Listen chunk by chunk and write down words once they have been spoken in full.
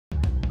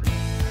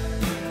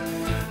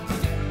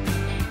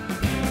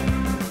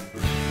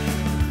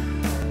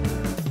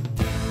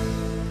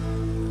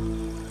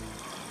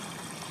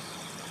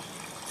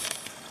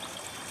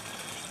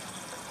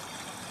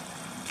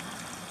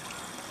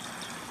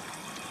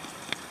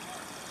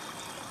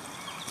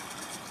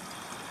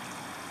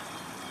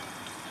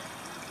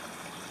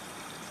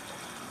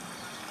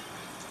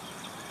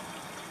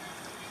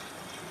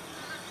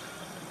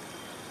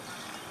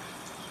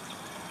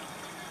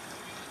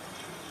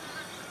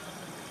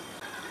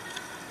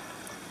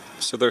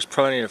So there's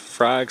plenty of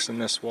frogs in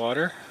this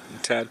water,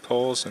 and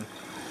tadpoles and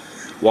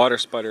water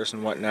spiders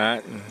and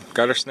whatnot, and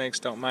gutter snakes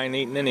don't mind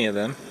eating any of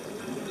them.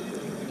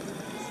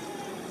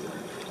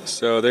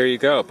 So there you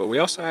go. But we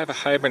also have a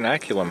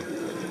hibernaculum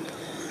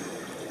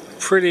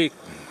pretty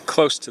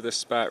close to this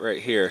spot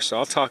right here, so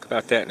I'll talk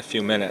about that in a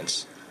few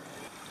minutes.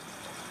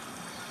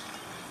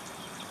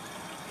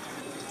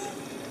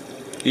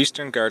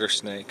 Eastern garter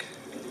snake.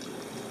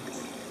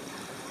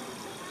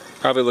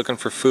 Probably looking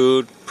for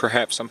food,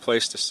 perhaps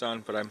someplace to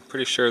sun, but I'm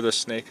pretty sure this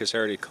snake has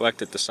already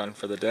collected the sun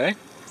for the day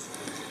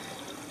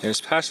and is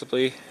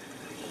possibly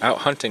out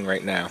hunting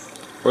right now.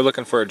 We're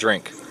looking for a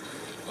drink.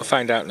 We'll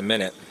find out in a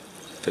minute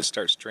if it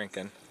starts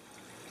drinking.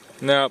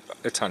 Nope,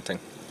 it's hunting.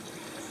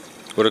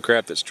 Would have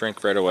grabbed its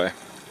drink right away.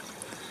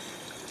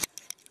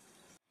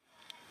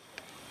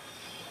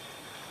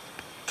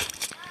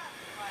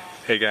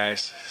 Hey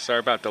guys, sorry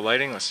about the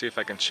lighting. Let's see if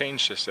I can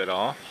change this at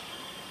all.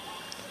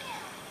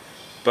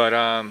 But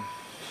I'm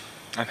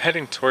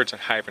heading towards a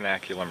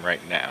hibernaculum right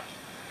now,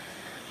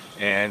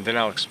 and then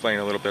I'll explain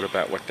a little bit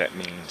about what that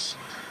means.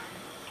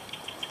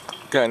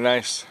 Got a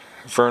nice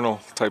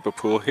vernal type of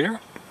pool here.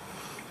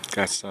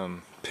 Got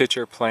some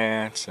pitcher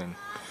plants and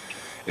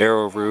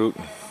arrowroot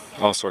and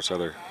all sorts of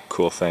other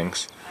cool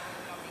things.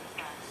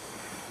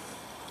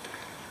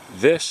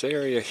 This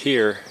area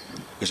here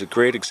is a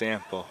great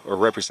example or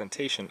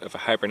representation of a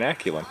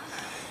hibernaculum.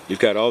 You've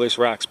got all these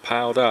rocks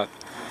piled up,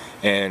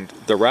 and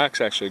the rocks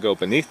actually go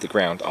beneath the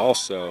ground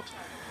also,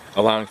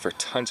 allowing for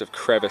tons of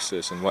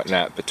crevices and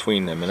whatnot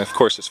between them. And of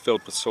course it's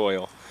filled with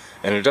soil.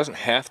 And it doesn't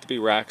have to be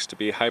rocks to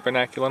be a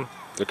hibernaculum.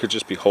 There could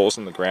just be holes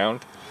in the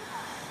ground.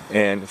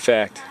 And in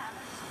fact,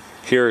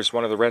 here is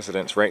one of the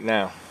residents right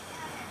now.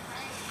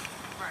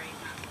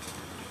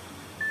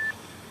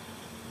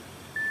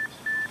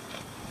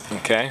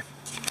 Okay.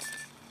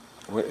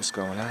 What is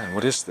going on?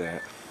 What is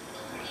that?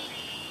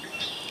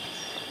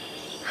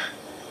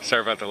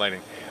 Sorry about the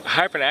lighting. A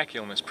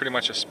hibernaculum is pretty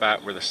much a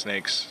spot where the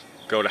snakes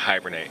go to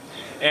hibernate,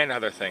 and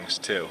other things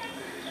too.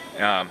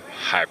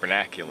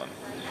 Hibernaculum.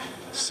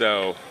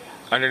 So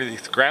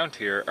underneath the ground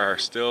here are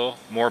still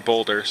more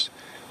boulders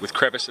with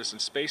crevices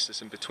and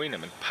spaces in between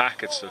them, and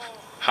pockets of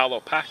hollow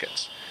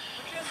pockets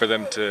for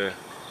them to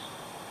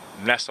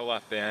nestle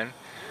up in,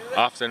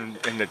 often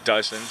in the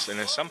dozens, and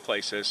in some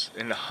places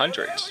in the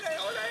hundreds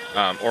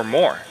or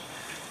more.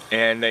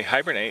 And they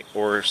hibernate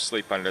or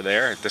sleep under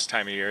there. At this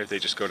time of year, they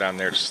just go down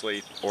there to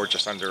sleep, or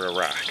just under a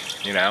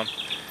rock, you know.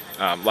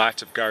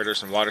 Lots of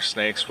garters and water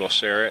snakes will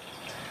share it.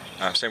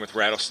 Same with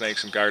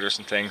rattlesnakes and garters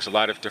and things. A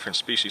lot of different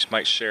species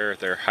might share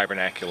their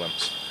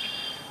hibernaculums.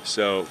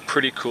 So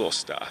pretty cool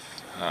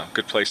stuff.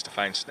 Good place to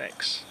find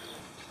snakes.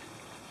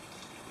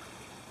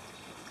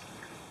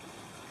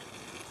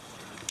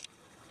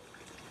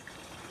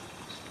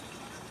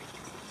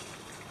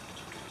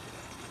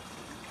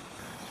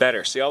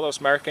 Better. See all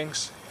those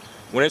markings?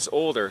 When it's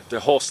older,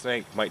 the whole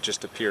snake might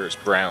just appear as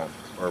brown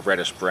or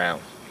reddish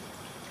brown.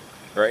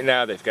 Right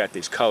now they've got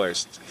these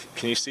colors.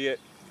 Can you see it?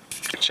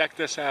 Check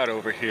this out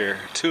over here.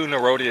 Two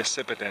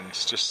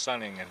Neurotiocipitans just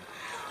sunning, and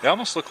they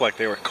almost look like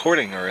they were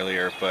courting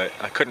earlier, but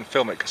I couldn't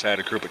film it because I had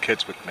a group of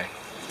kids with me.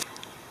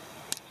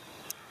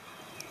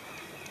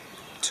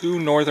 Two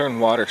northern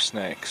water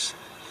snakes.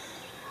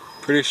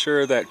 Pretty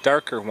sure that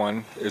darker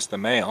one is the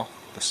male,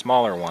 the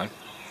smaller one.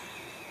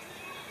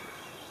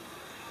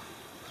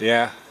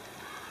 Yeah,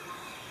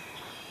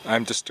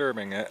 I'm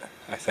disturbing it,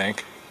 I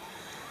think.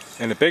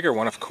 And the bigger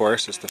one, of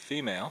course, is the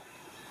female.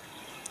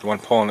 The one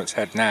pulling its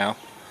head now,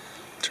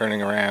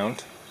 turning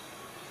around.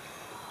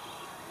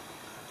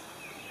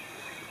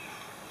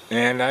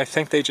 And I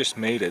think they just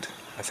mated.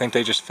 I think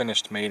they just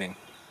finished mating.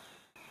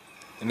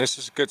 And this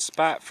is a good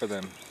spot for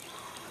them,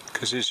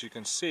 because as you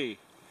can see,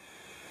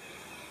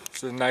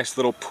 it's a nice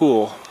little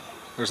pool.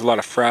 There's a lot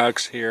of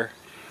frogs here.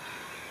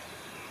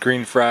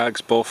 Green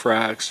frogs,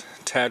 bullfrogs,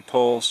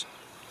 tadpoles.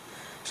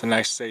 It's a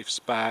nice safe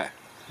spot.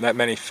 Not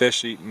many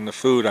fish eating the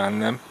food on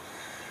them.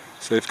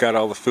 So they've got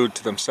all the food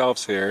to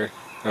themselves here.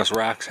 Those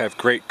rocks have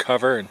great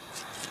cover and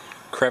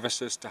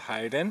crevices to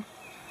hide in.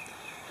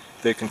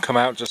 They can come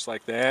out just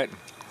like that,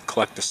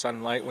 collect the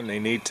sunlight when they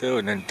need to,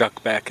 and then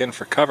duck back in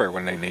for cover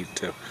when they need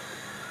to.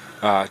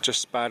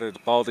 Just spotted a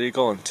bald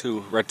eagle and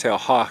two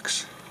red-tailed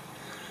hawks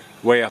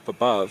way up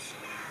above.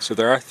 So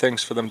there are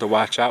things for them to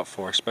watch out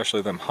for,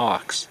 especially them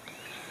hawks.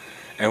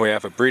 And we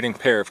have a breeding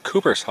pair of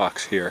Cooper's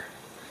hawks here.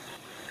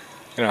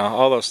 You know,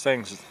 all those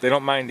things, they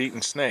don't mind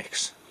eating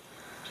snakes.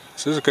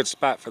 So this is a good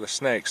spot for the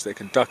snakes. They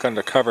can duck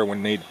under cover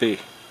when need be.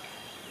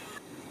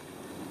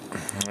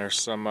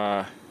 There's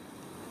some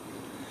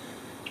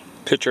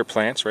pitcher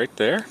plants right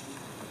there.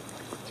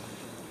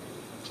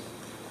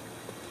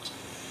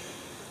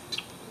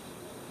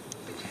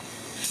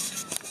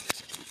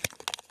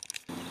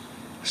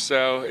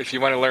 So if you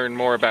want to learn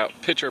more about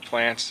pitcher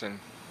plants and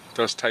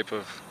those type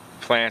of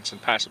plants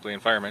and possibly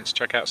environments,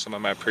 check out some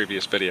of my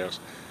previous videos.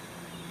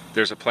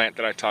 There's a plant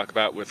that I talk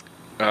about with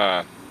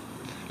a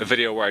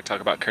video where I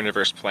talk about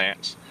carnivorous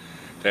plants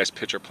that has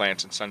pitcher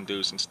plants and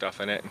sundews and stuff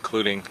in it,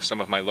 including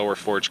some of my lower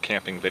forge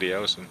camping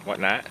videos and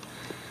whatnot.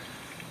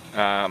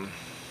 But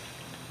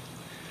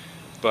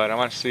I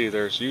want to see,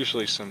 there's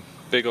usually some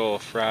big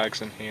old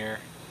frogs in here,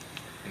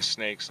 and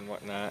snakes and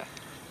whatnot.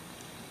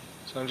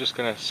 So I'm just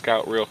going to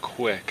scout real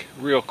quick.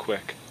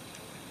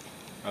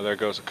 Oh, there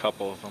goes a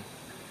couple of them.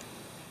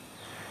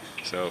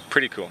 So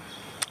pretty cool.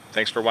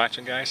 Thanks for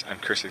watching, guys. I'm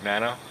Chris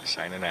Egnoto,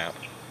 signing out.